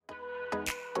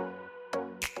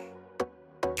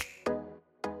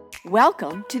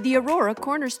Welcome to the Aurora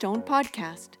Cornerstone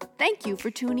Podcast. Thank you for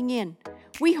tuning in.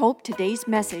 We hope today's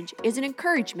message is an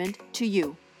encouragement to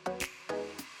you.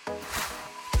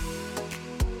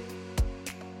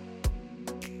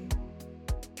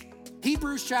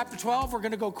 Hebrews chapter 12, we're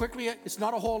going to go quickly. It's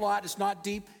not a whole lot. It's not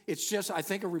deep. It's just, I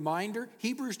think, a reminder.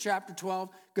 Hebrews chapter 12,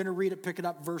 going to read it, pick it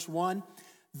up, verse 1.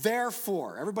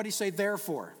 Therefore, everybody say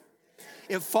therefore.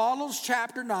 It follows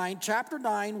chapter 9. Chapter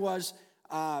 9 was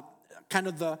kind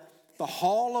of the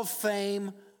hall of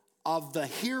fame of the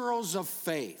heroes of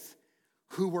faith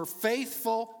who were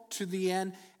faithful to the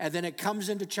end. And then it comes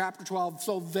into chapter 12.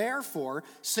 So therefore,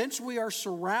 since we are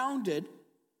surrounded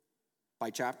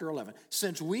by chapter 11,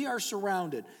 since we are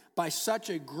surrounded by such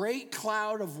a great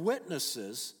cloud of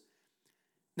witnesses,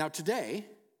 now today,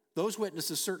 those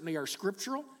witnesses certainly are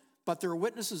scriptural, but they're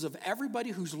witnesses of everybody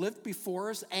who's lived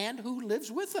before us and who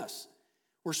lives with us.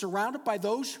 We're surrounded by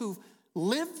those who've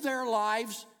lived their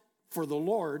lives for the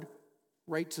Lord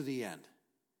right to the end.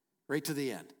 Right to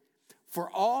the end. For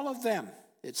all of them,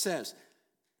 it says,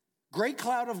 great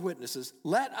cloud of witnesses,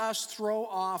 let us throw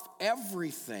off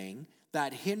everything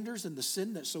that hinders and the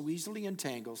sin that so easily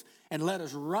entangles, and let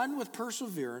us run with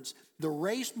perseverance the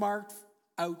race marked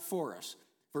out for us.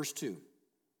 Verse 2.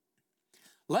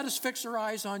 Let us fix our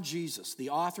eyes on Jesus, the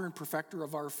author and perfecter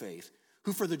of our faith,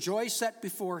 who for the joy set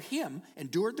before him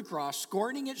endured the cross,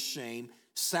 scorning its shame,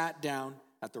 sat down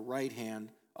at the right hand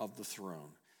of the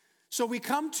throne. So we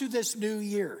come to this new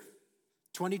year,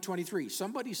 2023.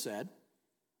 Somebody said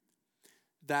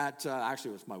that, actually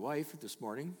it was my wife this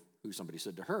morning, who somebody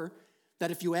said to her,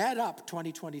 that if you add up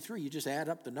 2023, you just add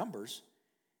up the numbers,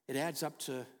 it adds up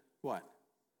to what?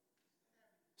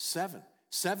 7.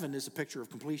 7 is a picture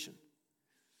of completion.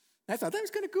 And I thought that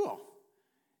was kind of cool.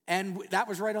 And that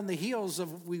was right on the heels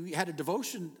of, we had a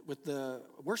devotion with the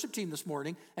worship team this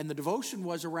morning, and the devotion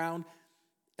was around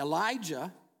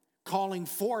Elijah calling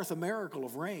forth a miracle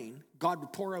of rain. God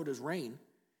would pour out his rain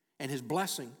and his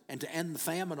blessing and to end the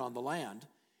famine on the land.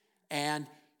 And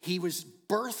he was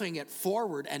birthing it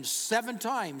forward, and 7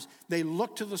 times they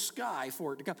looked to the sky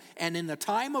for it to come. And in the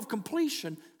time of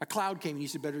completion, a cloud came, and he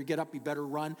said, better get up, you better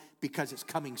run, because it's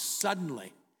coming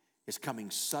suddenly. It's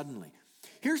coming suddenly.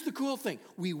 Here's the cool thing.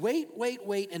 We wait,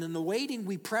 and in the waiting,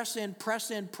 we press in.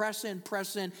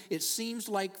 It seems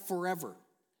like forever.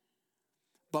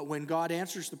 But when God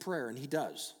answers the prayer, and he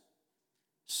does,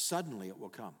 suddenly it will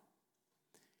come.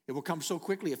 It will come so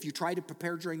quickly. If you try to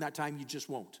prepare during that time, you just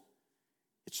won't.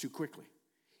 It's too quickly.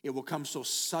 It will come so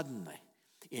suddenly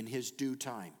in his due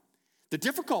time. The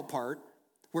difficult part,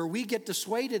 where we get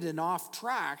dissuaded and off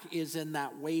track, is in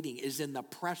that waiting, is in the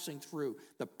pressing through,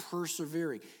 the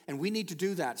persevering. And we need to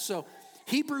do that. So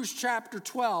Hebrews chapter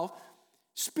 12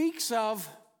 speaks of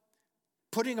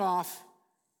putting off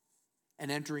and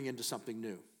entering into something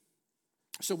new.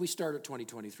 So we start at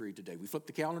 2023 today. We flipped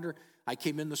the calendar. I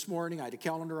came in this morning. I had a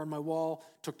calendar on my wall,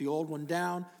 took the old one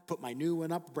down, put my new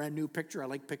one up, brand new picture. I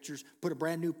like pictures. Put a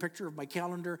brand new picture of my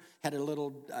calendar, had a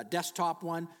little desktop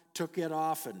one, took it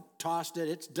off and tossed it.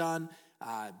 It's done.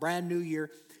 Brand new year.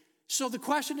 So the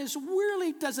question is,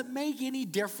 really, does it make any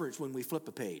difference when we flip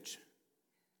a page?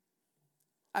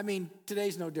 I mean,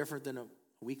 today's no different than a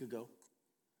week ago.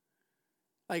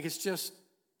 Like, it's just,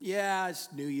 yeah, it's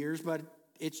New Year's, but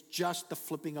it's just the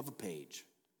flipping of a page.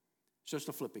 It's just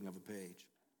a flipping of a page.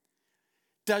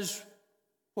 Does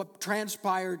what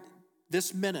transpired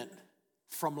this minute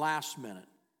from last minute,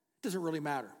 does it really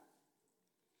matter?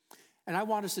 And I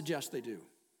want to suggest they do.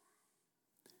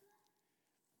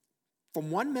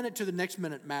 From one minute to the next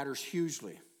minute matters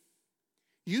hugely.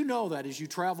 You know that as you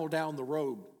travel down the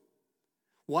road,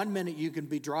 1 minute you can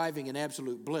be driving in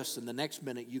absolute bliss, and the next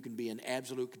minute you can be in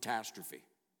absolute catastrophe.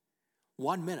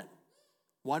 1 minute.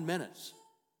 1 minute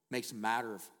makes a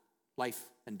matter of life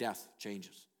and death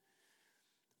changes.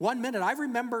 1 minute. I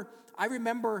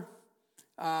remember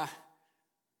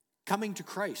coming to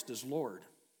Christ as Lord.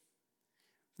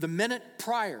 The minute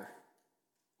prior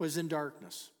was in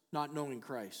darkness, not knowing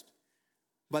Christ.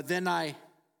 But then I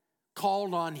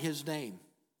called on his name.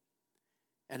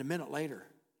 And a minute later,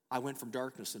 I went from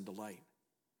darkness into light.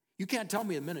 You can't tell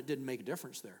me a minute didn't make a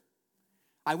difference there.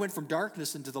 I went from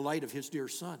darkness into the light of his dear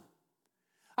Son.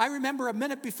 I remember a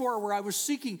minute before where I was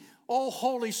seeking, oh,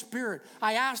 Holy Spirit,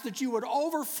 I asked that you would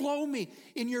overflow me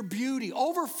in your beauty,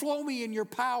 overflow me in your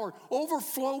power,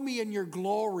 overflow me in your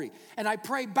glory. And I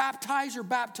prayed, baptize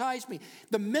me.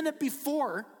 The minute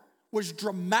before was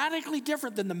dramatically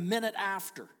different than the minute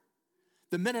after.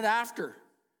 The minute after,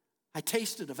 I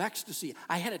tasted of ecstasy.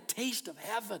 I had a taste of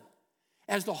heaven.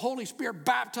 as the Holy Spirit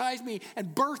baptized me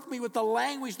and birthed me with the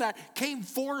language that came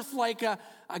forth like a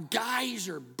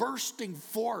geyser bursting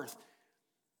forth.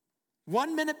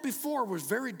 1 minute before was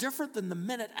very different than the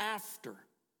minute after.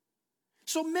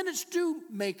 So minutes do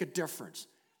make a difference.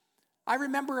 I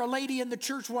remember a lady in the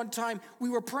church one time, we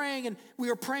were praying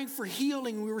for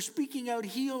healing. We were speaking out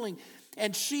healing,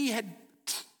 and she had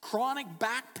chronic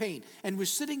back pain and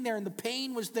was sitting there, and the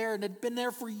pain was there and had been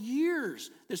there for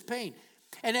years, this pain.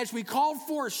 And as we called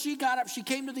forth, she got up, she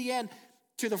came to the end,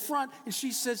 to the front, and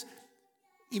she says,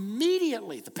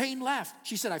 immediately the pain left.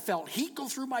 She said, I felt heat go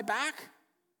through my back,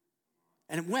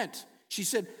 and it went. She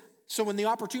said, so when the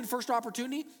first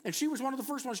opportunity, and she was one of the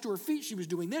first ones to her feet, she was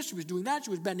doing this, she was doing that, she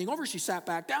was bending over, she sat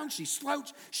back down, she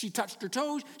slouched, she touched her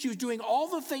toes, she was doing all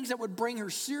the things that would bring her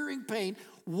searing pain.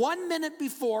 1 minute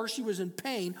before, she was in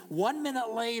pain. 1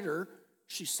 minute later,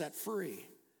 she's set free.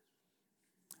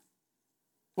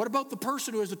 What about the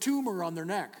person who has a tumor on their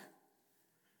neck?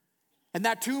 And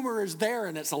that tumor is there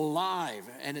and it's alive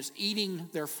and it's eating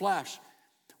their flesh.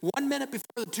 1 minute before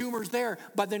the tumor's there,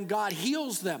 but then God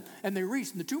heals them and they reach,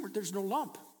 and the tumor, there's no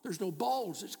lump, there's no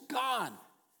bulge, it's gone.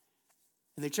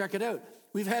 And they check it out.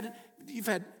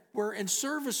 We're in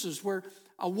services where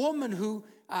a woman who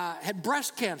had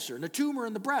breast cancer and a tumor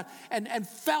in the breast and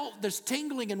felt this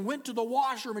tingling and went to the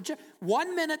washroom and checked.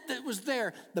 1 minute that was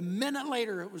there, the minute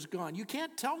later it was gone. You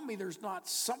can't tell me there's not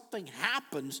something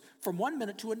happens from 1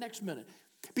 minute to the next minute.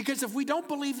 Because if we don't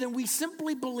believe, then we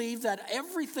simply believe that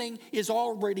everything is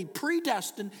already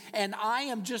predestined and I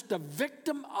am just a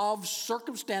victim of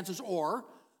circumstances or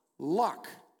luck.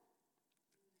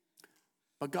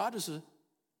 But God is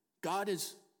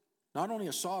not only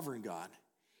a sovereign God,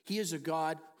 He is a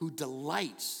God who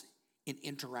delights in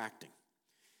interacting.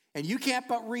 And you can't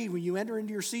but read when you enter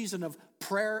into your season of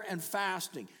prayer and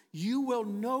fasting, you will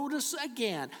notice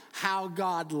again how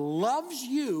God loves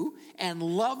you and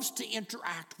loves to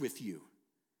interact with you.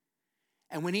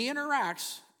 And when He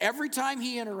interacts, every time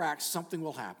He interacts, something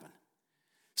will happen.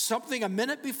 Something a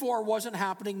minute before wasn't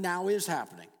happening, now is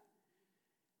happening.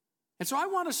 And so I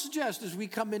want to suggest, as we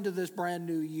come into this brand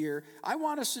new year, I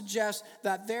want to suggest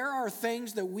that there are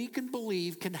things that we can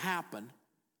believe can happen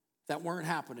that weren't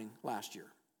happening last year.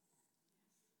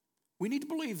 We need to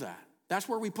believe that. That's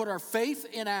where we put our faith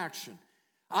in action.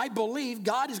 I believe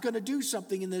God is going to do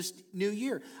something in this new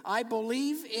year. I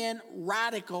believe in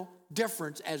radical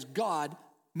difference as God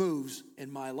moves in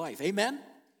my life. Amen?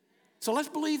 So let's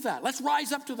believe that. Let's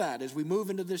rise up to that as we move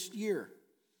into this year.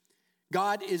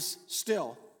 God is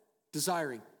still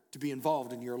desiring to be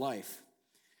involved in your life.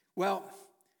 Well,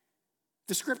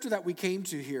 the scripture that we came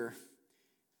to here,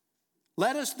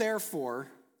 let us therefore,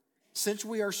 since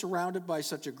we are surrounded by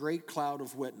such a great cloud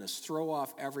of witness, throw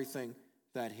off everything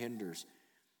that hinders.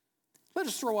 Let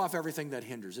us throw off everything that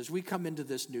hinders as we come into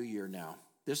this new year now.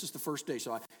 This is the first day,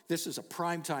 so this is a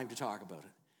prime time to talk about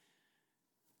it.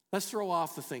 Let's throw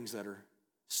off the things that are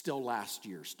still last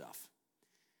year stuff.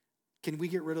 Can we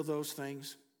get rid of those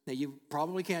things? Now, you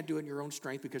probably can't do it in your own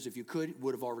strength because if you could, you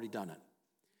would have already done it.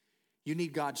 You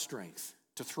need God's strength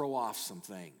to throw off some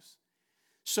things.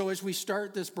 So as we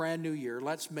start this brand new year,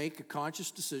 let's make a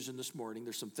conscious decision this morning.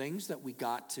 There's some things that we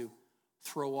got to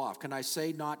throw off. Can I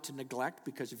say not to neglect?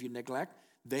 Because if you neglect,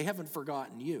 they haven't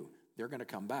forgotten you. They're going to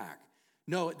come back.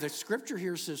 No, the scripture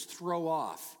here says throw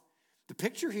off. The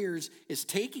picture here is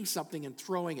taking something and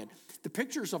throwing it. The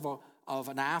picture's of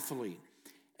an athlete.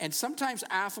 And sometimes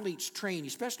athletes train,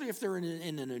 especially if they're in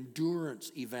an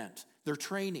endurance event. They're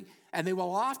training. And they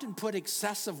will often put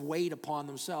excessive weight upon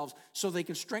themselves so they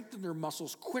can strengthen their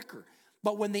muscles quicker.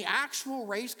 But when the actual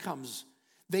race comes,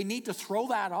 they need to throw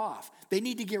that off. They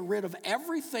need to get rid of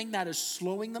everything that is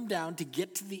slowing them down to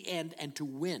get to the end and to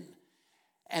win.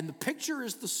 And the picture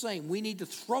is the same. We need to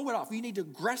throw it off. We need to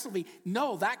aggressively,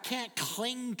 no, that can't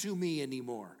cling to me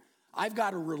anymore. I've got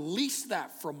to release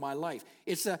that from my life.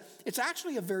 It's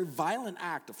actually a very violent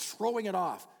act of throwing it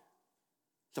off.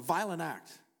 It's a violent act.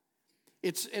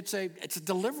 It's a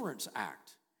deliverance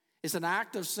act. It's an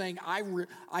act of saying,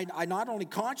 I not only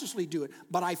consciously do it,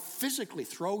 but I physically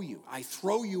throw you. I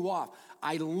throw you off.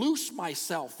 I loose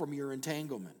myself from your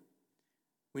entanglement.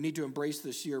 We need to embrace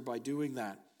this year by doing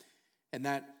that. And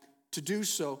that to do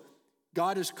so,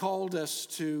 God has called us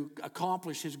to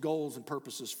accomplish His goals and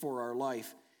purposes for our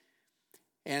life.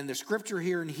 And the scripture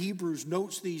here in Hebrews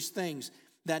notes these things,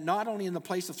 that not only in the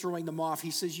place of throwing them off, he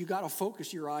says you got to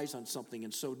focus your eyes on something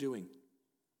in so doing.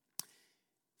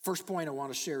 First point I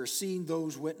want to share is seeing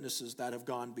those witnesses that have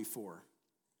gone before.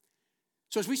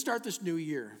 So as we start this new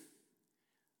year,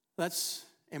 let's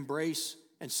embrace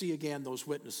and see again those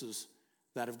witnesses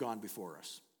that have gone before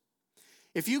us.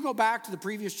 If you go back to the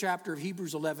previous chapter of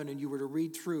Hebrews 11 and you were to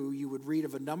read through, you would read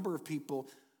of a number of people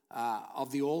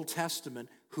of the Old Testament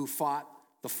who fought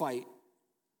the fight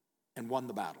and won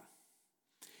the battle.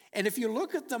 And if you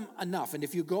look at them enough, and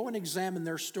if you go and examine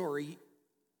their story,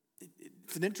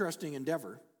 it's an interesting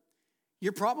endeavor.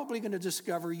 You're probably going to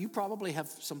discover you probably have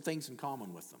some things in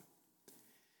common with them.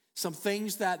 Some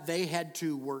things that they had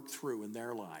to work through in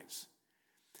their lives.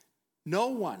 No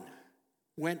one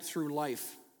went through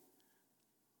life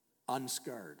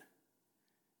unscarred.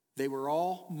 They were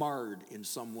all marred in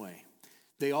some way.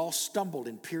 They all stumbled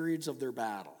in periods of their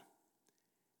battle,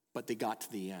 but they got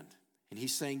to the end. And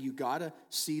he's saying you got to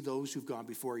see those who've gone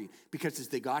before you, because as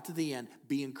they got to the end,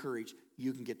 be encouraged.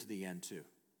 You can get to the end too.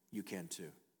 You can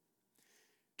too.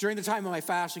 During the time of my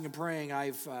fasting and praying,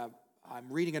 I'm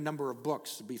reading a number of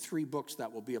books. There'll be 3 books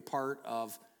that will be a part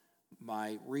of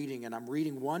my reading, and I'm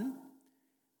reading one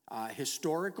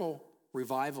historical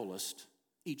revivalist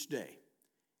each day,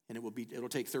 and it'll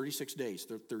take 36 days.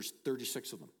 There's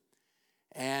 36 of them,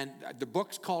 and the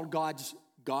book's called God's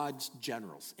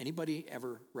Generals. Anybody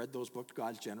ever read those books,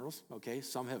 God's Generals? Okay,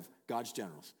 some have. God's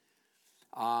Generals.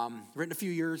 Written a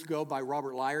few years ago by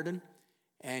Robert Liardon,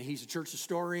 and he's a church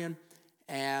historian.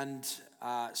 And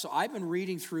so I've been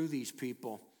reading through these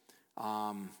people.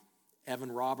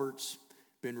 Evan Roberts,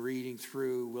 been reading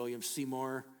through William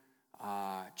Seymour,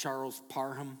 Charles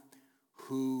Parham,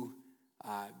 who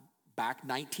back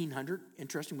 1900,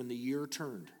 interesting, when the year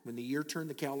turned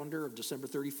the calendar of December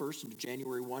 31st into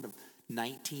January 1 of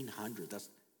 1900. That's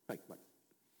like, what,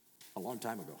 a long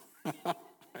time ago.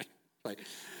 Right.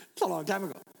 It's a long time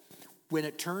ago. When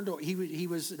it turned, he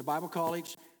was in a Bible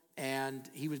college, and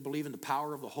he was believing the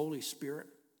power of the Holy Spirit.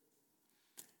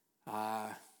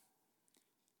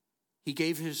 He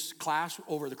gave his class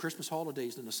over the Christmas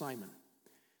holidays an assignment.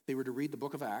 They were to read the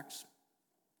book of Acts,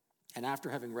 and after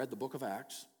having read the book of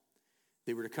Acts,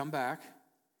 they were to come back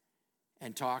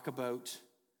and talk about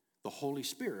the Holy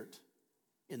Spirit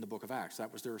in the book of Acts.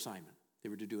 That was their assignment. They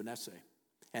were to do an essay.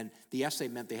 And the essay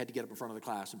meant they had to get up in front of the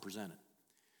class and present it.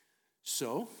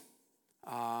 So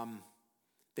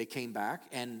they came back,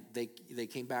 and they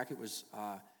came back. It was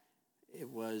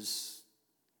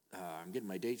I'm getting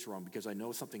my dates wrong because I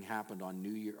know something happened on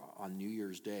New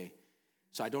Year's Day.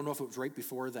 So I don't know if it was right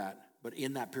before that, but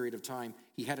in that period of time,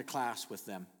 he had a class with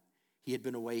them. He had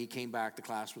been away. He came back. The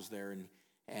class was there,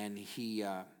 and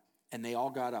they all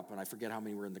got up, and I forget how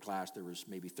many were in the class. There was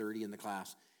maybe 30 in the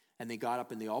class, and they got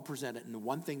up and they all presented. And the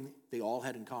one thing they all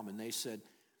had in common, they said,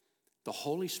 the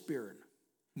Holy Spirit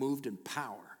moved in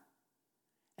power,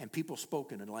 and people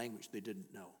spoke in a language they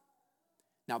didn't know.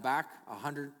 Now, back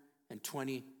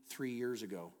 123 years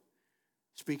ago,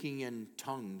 speaking in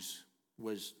tongues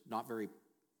was not very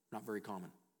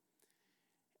common.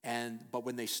 But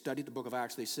when they studied the book of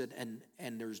Acts, they said,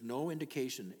 and there's no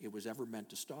indication it was ever meant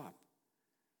to stop.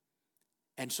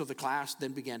 And so the class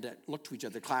then began to look to each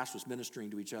other. The class was ministering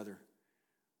to each other.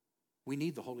 We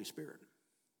need the Holy Spirit.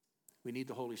 We need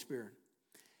the Holy Spirit.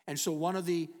 And so one of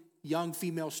the young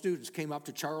female students came up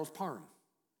to Charles Parham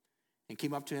and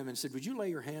came up to him and said, would you lay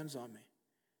your hands on me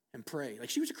and pray? Like,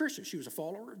 she was a Christian. She was a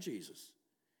follower of Jesus.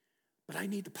 But I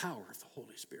need the power of the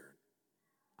Holy Spirit.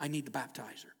 I need to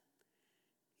baptize her.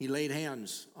 He laid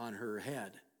hands on her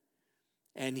head.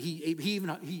 And he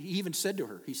even said to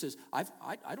her, he says, I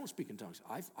don't speak in tongues.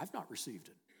 I've not received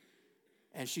it.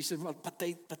 And she said, well, but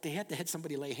they had to have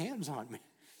somebody lay hands on me.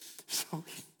 So,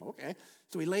 okay.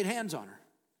 So he laid hands on her.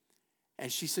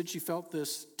 And she said she felt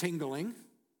this tingling,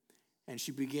 and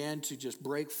she began to just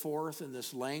break forth in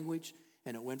this language,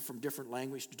 and it went from different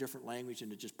language to different language,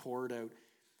 and it just poured out.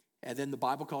 And then the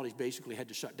Bible college basically had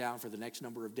to shut down for the next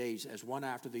number of days as one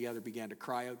after the other began to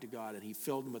cry out to God, and he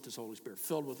filled them with his Holy Spirit,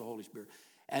 filled with the Holy Spirit.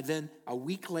 And then a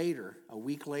week later,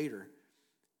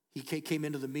 he came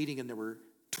into the meeting, and there were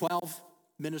 12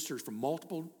 ministers from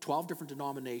 12 different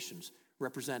denominations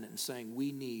represented and saying,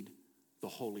 we need the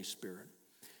Holy Spirit.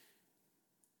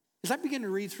 As I begin to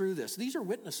read through this, these are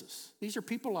witnesses. These are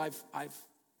people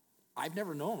I've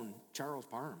never known, Charles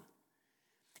Parham.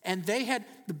 And they had,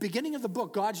 the beginning of the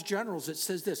book, God's Generals, it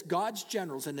says this, God's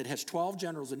Generals, and it has 12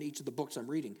 generals in each of the books I'm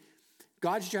reading.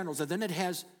 God's Generals, and then it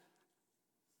has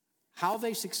how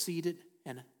they succeeded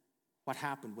and what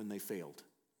happened when they failed.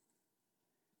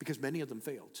 Because many of them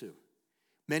failed too.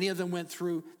 Many of them went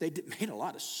through, made a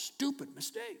lot of stupid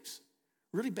mistakes,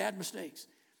 really bad mistakes.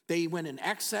 They went in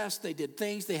excess, they did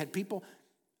things, they had people.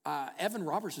 Evan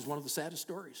Roberts is one of the saddest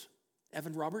stories.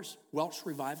 Evan Roberts, Welsh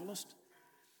revivalist.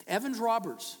 Evan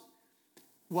Roberts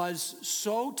was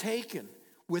so taken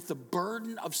with the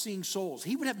burden of seeing souls.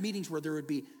 He would have meetings where there would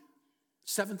be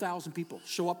 7,000 people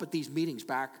show up at these meetings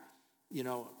back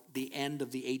the end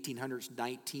of the 1800s,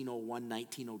 1901,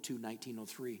 1902,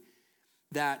 1903,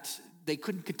 that they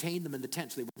couldn't contain them in the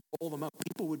tents. They would roll them up.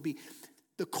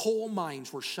 The coal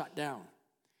mines were shut down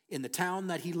in the town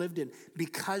that he lived in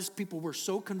because people were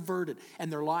so converted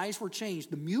and their lives were changed.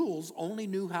 The mules only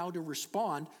knew how to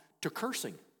respond to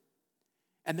cursing.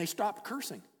 And they stopped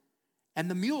cursing. And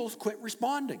the mules quit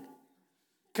responding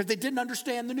because they didn't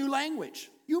understand the new language.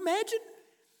 You imagine?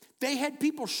 They had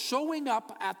people showing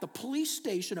up at the police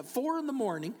station at 4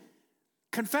 a.m,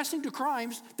 confessing to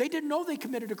crimes. They didn't know they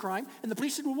committed a crime. And the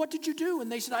police said, well, what did you do? And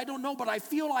they said, I don't know, but I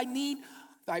feel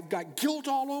I've got guilt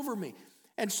all over me.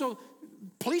 And so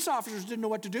police officers didn't know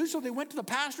what to do. So they went to the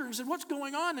pastor and said, what's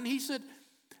going on? And he said,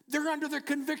 they're under the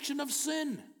conviction of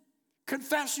sin.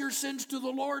 Confess your sins to the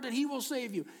Lord and he will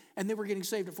save you. And they were getting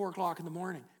saved at 4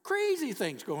 a.m. Crazy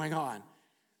things going on.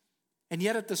 And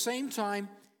yet at the same time,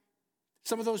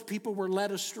 some of those people were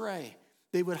led astray.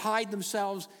 They would hide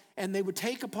themselves and they would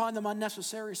take upon them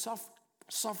unnecessary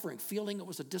suffering, feeling it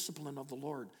was a discipline of the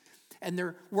Lord. And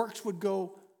their works would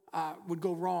go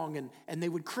wrong and they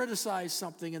would criticize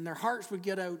something and their hearts would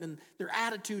get out and their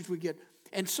attitudes would get.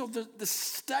 And so the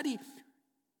study,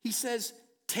 he says,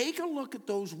 take a look at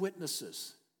those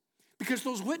witnesses. Because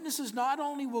those witnesses not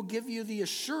only will give you the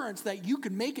assurance that you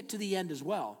can make it to the end as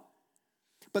well,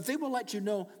 but they will let you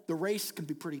know the race can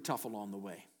be pretty tough along the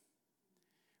way.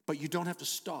 But you don't have to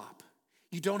stop.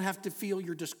 You don't have to feel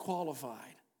you're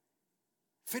disqualified.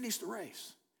 Finish the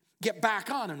race. Get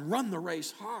back on and run the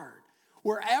race hard.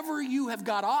 Wherever you have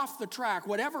got off the track,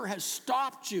 whatever has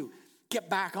stopped you, get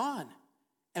back on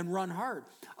and run hard.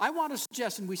 I want to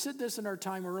suggest, and we said this in our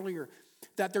time earlier,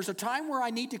 that there's a time where I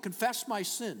need to confess my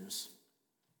sins.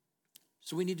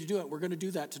 So we need to do it. We're going to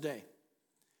do that today.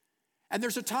 And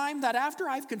there's a time that after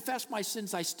I've confessed my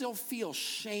sins, I still feel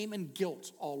shame and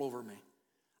guilt all over me.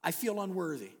 I feel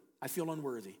unworthy.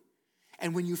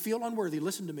 And when you feel unworthy,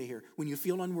 listen to me here. When you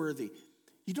feel unworthy,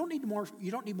 you don't need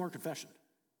more confession.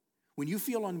 When you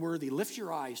feel unworthy, lift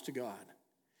your eyes to God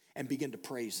and begin to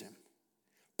praise him.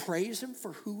 Praise him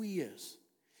for who he is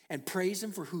and praise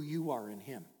him for who you are in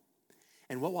him.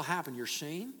 And what will happen? Your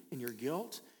shame and your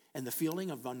guilt and the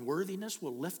feeling of unworthiness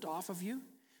will lift off of you.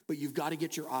 But you've got to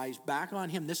get your eyes back on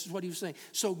him. This is what he was saying.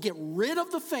 So get rid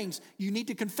of the things. You need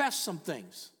to confess some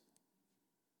things.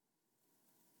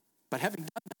 But having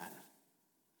done that,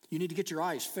 you need to get your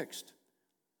eyes fixed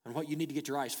on what you need to get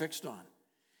your eyes fixed on.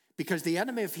 Because the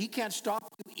enemy, if he can't stop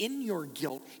you in your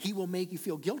guilt, he will make you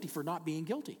feel guilty for not being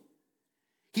guilty.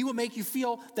 He will make you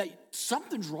feel that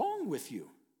something's wrong with you.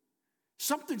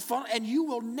 Something's fun, and you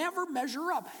will never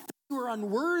measure up. You are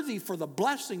unworthy for the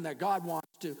blessing that God wants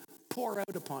to pour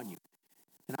out upon you.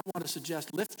 And I want to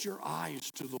suggest, lift your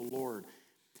eyes to the Lord.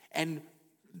 And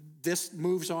this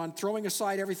moves on, throwing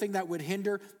aside everything that would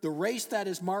hinder the race that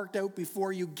is marked out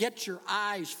before you. Get your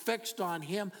eyes fixed on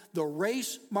him, the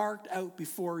race marked out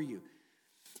before you.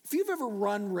 If you've ever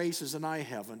run races, and I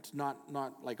haven't, not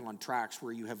like on tracks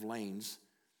where you have lanes,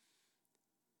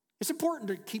 it's important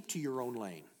to keep to your own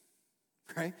lane,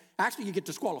 right? Actually, you get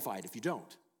disqualified if you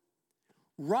don't.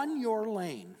 Run your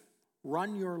lane.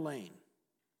 Run your lane.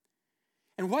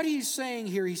 And what he's saying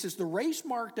here, he says, the race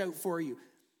marked out for you.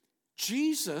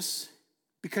 Jesus,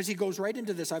 because he goes right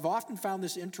into this, I've often found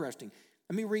this interesting.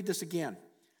 Let me read this again.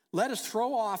 Let us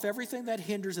throw off everything that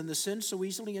hinders and the sin so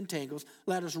easily entangles.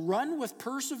 Let us run with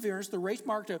perseverance the race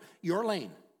marked out. Your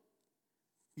lane.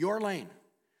 Your lane.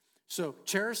 So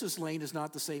Charis's lane is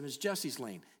not the same as Jesse's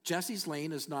lane. Jesse's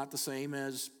lane is not the same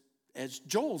as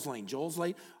Joel's lane. Joel's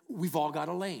lane, we've all got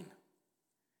a lane.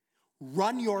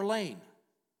 Run your lane.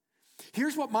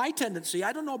 Here's what my tendency,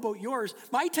 I don't know about yours,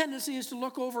 my tendency is to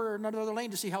look over another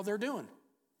lane to see how they're doing.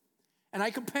 And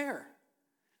I compare.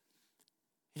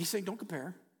 He's saying, don't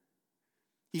compare.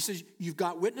 He says, you've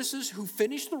got witnesses who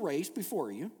finished the race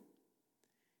before you.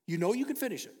 You know you can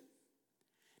finish it.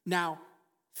 Now,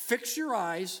 fix your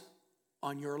eyes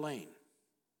on your lane.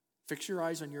 Fix your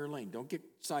eyes on your lane. Don't get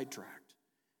sidetracked.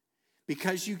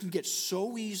 Because you can get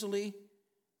so easily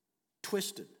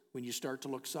twisted when you start to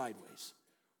look sideways.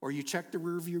 Or you check the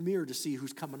rearview mirror to see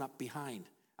who's coming up behind.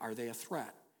 Are they a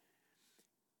threat?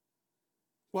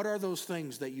 What are those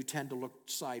things that you tend to look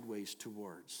sideways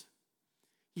towards?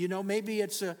 You know, maybe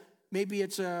it's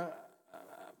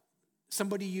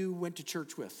somebody you went to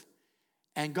church with,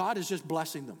 and God is just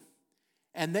blessing them.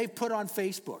 And they've put on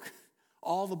Facebook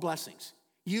all the blessings.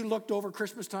 You looked over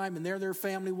Christmas time, and there their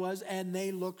family was, and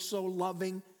they looked so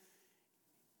loving.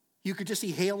 You could just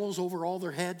see halos over all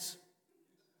their heads.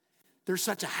 They're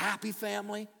such a happy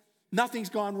family. Nothing's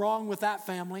gone wrong with that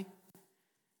family.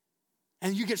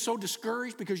 And you get so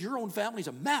discouraged because your own family's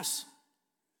a mess.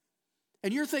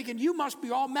 And you're thinking, you must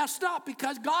be all messed up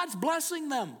because God's blessing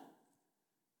them.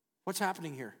 What's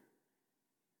happening here?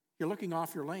 You're looking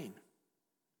off your lane.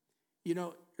 You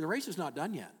know, the race is not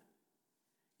done yet.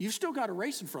 You've still got a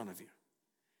race in front of you.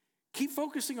 Keep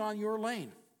focusing on your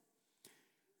lane.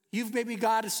 You've maybe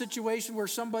got a situation where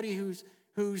somebody who's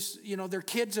their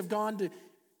kids have gone to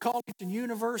college and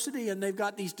university and they've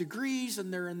got these degrees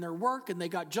and they're in their work and they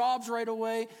got jobs right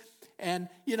away. And,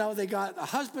 they got a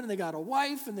husband and they got a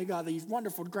wife and they got these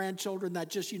wonderful grandchildren that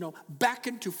just,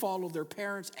 beckon to follow their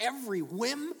parents' every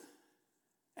whim.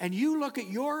 And you look at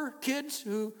your kids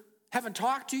who haven't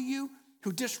talked to you,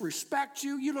 who disrespect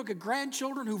you. You look at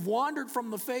grandchildren who've wandered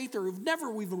from the faith or who've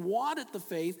never even wanted the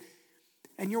faith.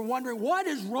 And you're wondering, what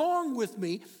is wrong with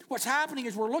me? What's happening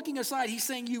is we're looking aside. He's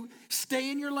saying you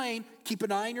stay in your lane, keep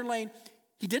an eye in your lane.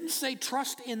 He didn't say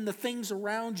trust in the things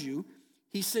around you.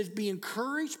 He says be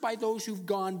encouraged by those who've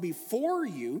gone before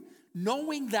you,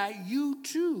 knowing that you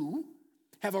too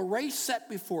have a race set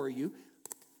before you.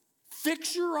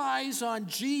 Fix your eyes on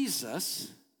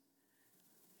Jesus.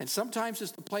 And sometimes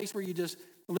it's the place where you just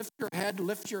lift your head,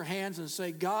 lift your hands and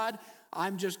say, God,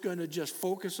 I'm just going to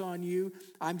focus on you.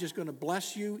 I'm just going to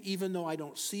bless you, even though I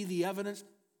don't see the evidence.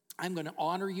 I'm going to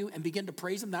honor you and begin to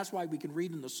praise him. That's why we can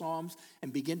read in the Psalms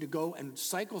and begin to go and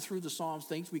cycle through the Psalms,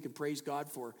 things we can praise God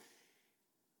for.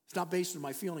 It's not based on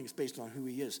my feelings, it's based on who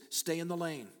he is. Stay in the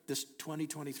lane. This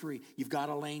 2023, you've got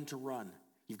a lane to run.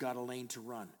 You've got a lane to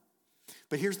run.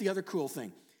 But here's the other cool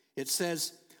thing. It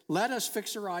says, let us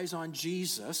fix our eyes on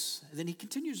Jesus. And then he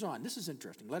continues on. This is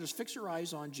interesting. Let us fix our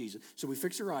eyes on Jesus. So we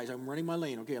fix our eyes. I'm running my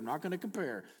lane. Okay, I'm not going to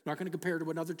compare. I'm not going to compare to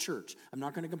another church. I'm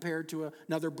not going to compare to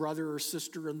another brother or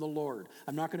sister in the Lord.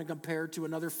 I'm not going to compare to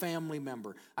another family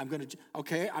member. I'm going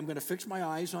to fix my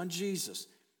eyes on Jesus.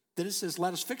 Then it says,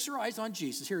 let us fix our eyes on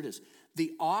Jesus. Here it is.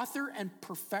 The author and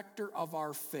perfecter of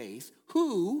our faith,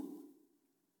 who,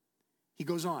 he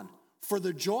goes on, for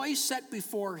the joy set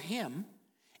before him,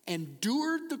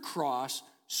 endured the cross,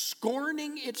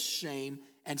 scorning its shame,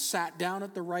 and sat down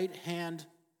at the right hand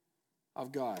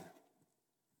of God.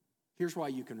 Here's why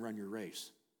you can run your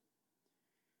race.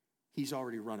 He's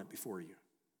already run it before you.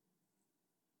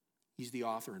 He's the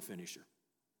author and finisher.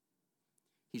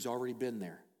 He's already been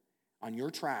there. On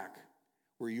your track,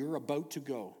 where you're about to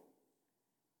go,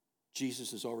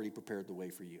 Jesus has already prepared the way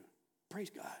for you.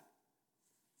 Praise God.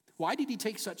 Why did he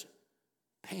take such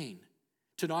pain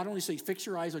to not only say, fix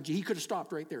your eyes on Jesus? He could have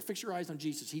stopped right there. Fix your eyes on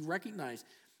Jesus. He recognized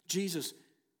Jesus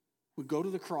would go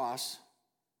to the cross,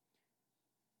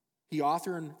 the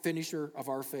author and finisher of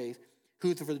our faith,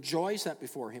 who for the joy set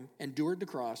before him endured the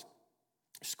cross,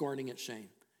 scorning its shame.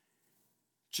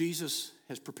 Jesus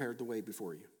has prepared the way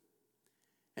before you.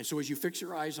 And so as you fix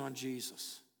your eyes on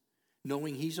Jesus,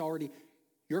 knowing he's already,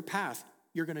 your path,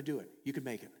 you're going to do it. You can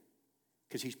make it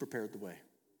because he's prepared the way.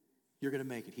 You're going to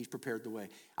make it. He's prepared the way.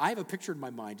 I have a picture in my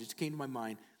mind. It just came to my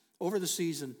mind. Over the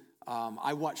season,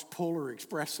 I watched Polar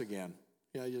Express again.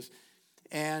 The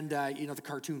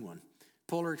cartoon one,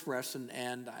 Polar Express,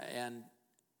 and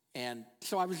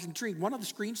so I was intrigued. One of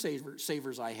the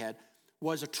screensavers I had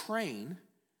was a train.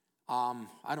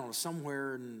 I don't know,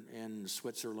 somewhere in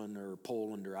Switzerland or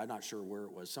Poland, or I'm not sure where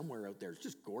it was, somewhere out there. It's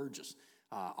just gorgeous.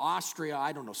 Austria,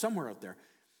 I don't know, somewhere out there.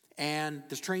 And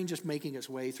this train just making its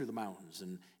way through the mountains.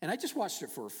 And I just watched it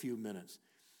for a few minutes.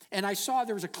 And I saw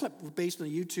there was a clip based on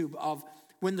YouTube of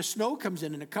when the snow comes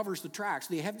in and it covers the tracks.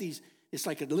 They have these, it's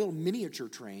like a little miniature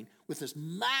train with this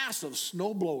massive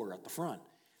snowblower at the front.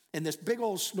 And this big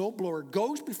old snowblower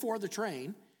goes before the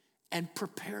train and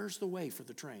prepares the way for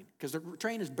the train. Because the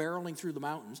train is barreling through the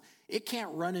mountains. It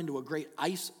can't run into a great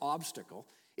ice obstacle.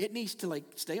 It needs to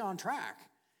stay on track.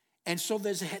 And so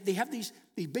they have these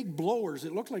big blowers.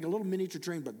 It looks like a little miniature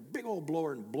train, but big old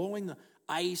blower and blowing the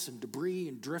ice and debris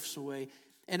and drifts away.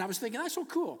 And I was thinking, that's so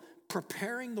cool.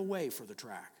 Preparing the way for the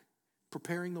track.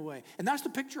 Preparing the way. And that's the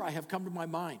picture I have come to my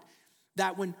mind.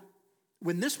 That when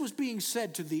this was being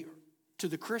said to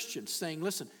the Christians, saying,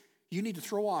 listen, you need to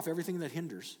throw off everything that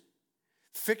hinders.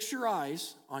 Fix your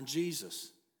eyes on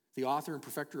Jesus, the author and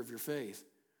perfecter of your faith,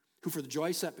 who for the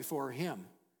joy set before him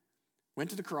went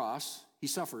to the cross. He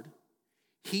suffered.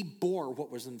 He bore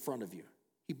what was in front of you.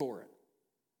 He bore it.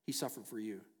 He suffered for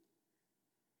you.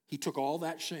 He took all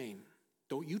that shame.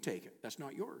 Don't you take it. That's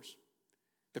not yours.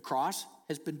 The cross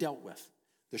has been dealt with.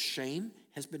 The shame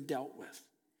has been dealt with.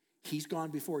 He's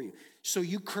gone before you. So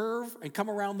you curve and come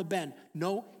around the bend.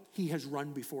 No, he has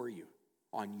run before you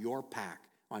on your pack.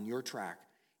 On your track,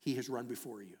 he has run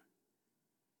before you.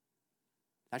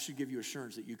 That should give you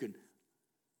assurance that you can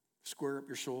square up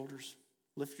your shoulders,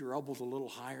 lift your elbows a little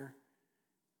higher,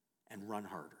 and run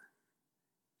harder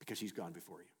because he's gone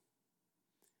before you.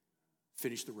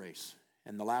 finish the race.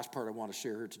 And the last part I want to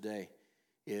share here today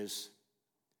is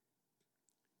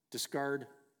discard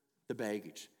the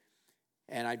baggage.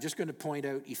 And I'm just going to point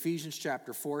out Ephesians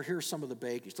chapter 4. Here's some of the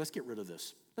baggage. Let's get rid of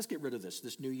this. Let's get rid of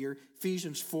this new year.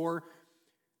 Ephesians 4,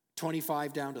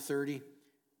 25 down to 30.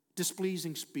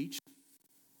 Displeasing speech.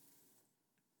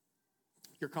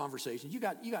 Your conversation. You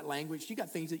got language. You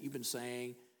got things that you've been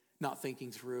saying, not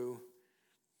thinking through.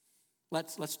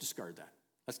 Let's discard that.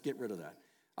 Let's get rid of that.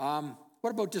 What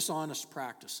about dishonest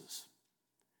practices?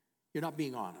 You're not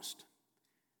being honest.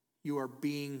 You are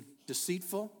being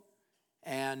deceitful,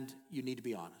 and you need to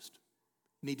be honest.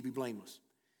 You need to be blameless.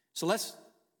 So let's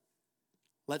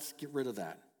get rid of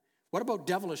that. What about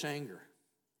devilish anger?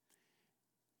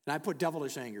 And I put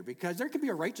devilish anger because there can be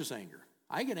a righteous anger.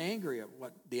 I get angry at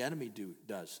what the enemy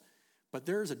does, but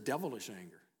there's a devilish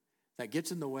anger that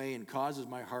gets in the way and causes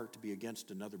my heart to be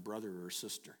against another brother or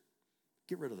sister.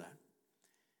 Get rid of that.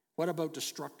 What about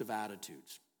destructive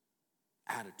attitudes?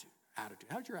 Attitude.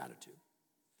 How's your attitude?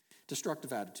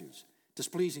 Destructive attitudes.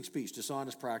 Displeasing speech,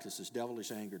 dishonest practices,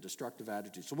 devilish anger, destructive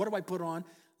attitudes. So what do I put on?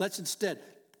 Let's instead,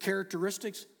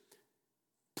 characteristics,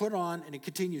 put on, and it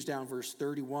continues down verse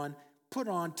 31, put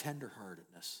on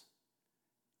tenderheartedness.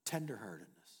 Tenderheartedness.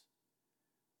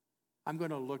 I'm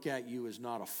going to look at you as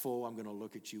not a foe. I'm going to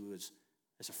look at you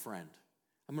as a friend.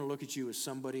 I'm going to look at you as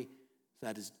somebody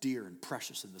that is dear and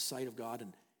precious in the sight of God.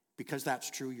 And because that's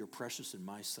true, you're precious in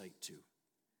my sight too.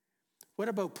 What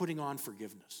about putting on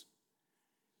forgiveness?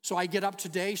 So I get up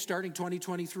today, starting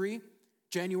 2023,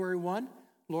 January 1,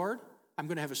 Lord, I'm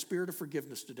going to have a spirit of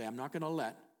forgiveness today. I'm not going to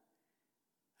let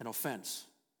an offense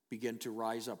begin to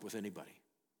rise up with anybody.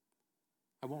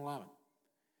 I won't allow it.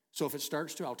 So if it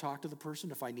starts to, I'll talk to the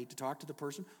person if I need to talk to the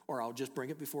person, or I'll just bring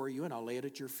it before you and I'll lay it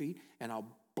at your feet and I'll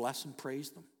bless and praise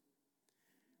them.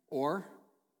 Or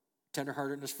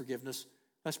tenderheartedness, forgiveness,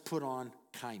 let's put on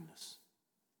kindness.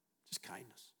 Just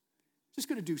kindness. Just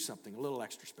going to do something a little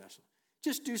extra special.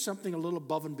 Just do something a little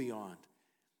above and beyond.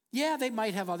 Yeah, they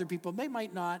might have other people. They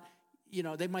might not,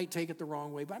 they might take it the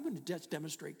wrong way, but I'm going to just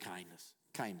demonstrate kindness.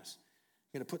 Kindness.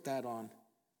 I'm going to put that on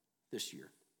this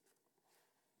year.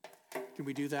 Can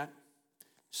we do that?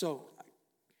 So,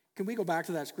 can we go back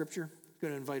to that scripture? I'm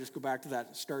going to invite us to go back to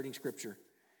that starting scripture.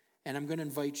 And I'm going to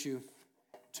invite you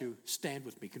to stand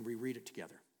with me. Can we read it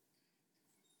together?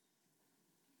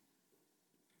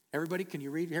 Everybody, can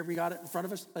you read? Have we got it in front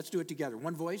of us? Let's do it together.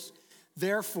 One voice.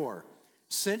 Therefore,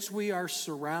 since we are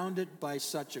surrounded by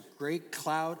such a great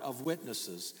cloud of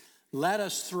witnesses, let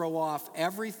us throw off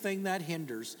everything that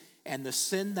hinders and the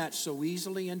sin that so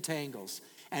easily entangles,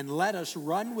 and let us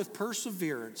run with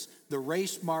perseverance the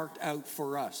race marked out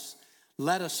for us.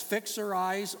 Let us fix our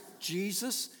eyes on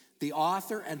Jesus, the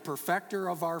author and perfecter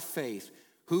of our faith,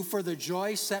 who for the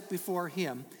joy set before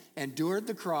him endured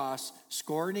the cross,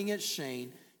 scorning its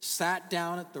shame, sat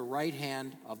down at the right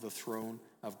hand of the throne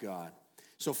of God.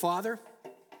 So, Father,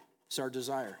 it's our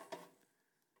desire.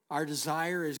 Our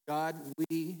desire is, God,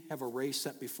 we have a race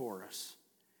set before us.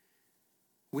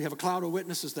 We have a cloud of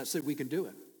witnesses that said we can do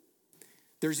it.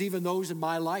 There's even those in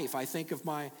my life, I think of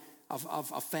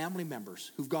family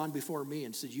members who've gone before me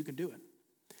and said, you can do it.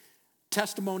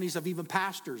 Testimonies of even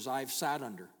pastors I've sat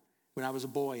under when I was a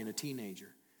boy and a teenager,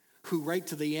 who right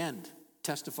to the end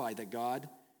testified that God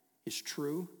is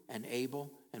true and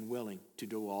able and willing to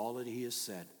do all that he has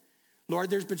said. Lord,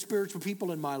 there's been spiritual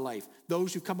people in my life,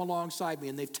 those who come alongside me,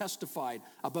 and they've testified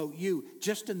about you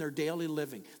just in their daily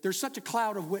living. There's such a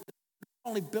cloud of witnesses, not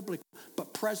only biblical,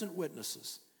 but present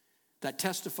witnesses that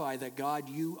testify that, God,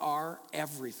 you are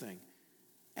everything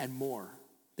and more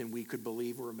than we could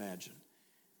believe or imagine.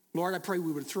 Lord, I pray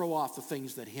we would throw off the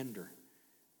things that hinder,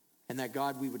 and that,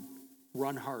 God, we would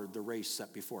run hard the race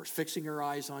set before us, fixing our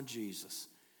eyes on Jesus.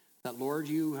 That, Lord,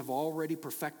 you have already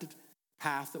perfected the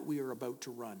path that we are about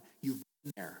to run. You've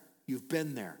been there. You've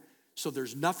been there. So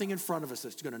there's nothing in front of us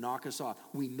that's going to knock us off.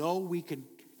 We know we can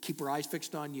keep our eyes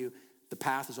fixed on you. The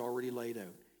path is already laid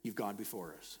out. You've gone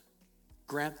before us.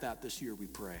 Grant that this year, we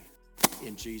pray.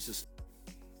 In Jesus'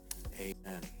 name,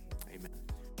 amen. Amen.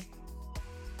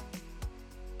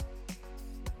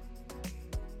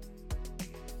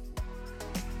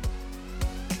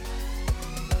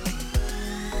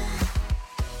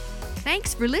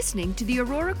 Thanks for listening to the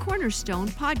Aurora Cornerstone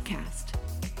podcast.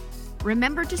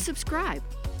 Remember to subscribe.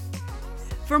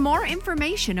 For more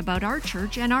information about our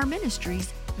church and our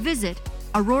ministries, visit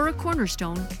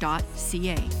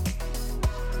auroracornerstone.ca.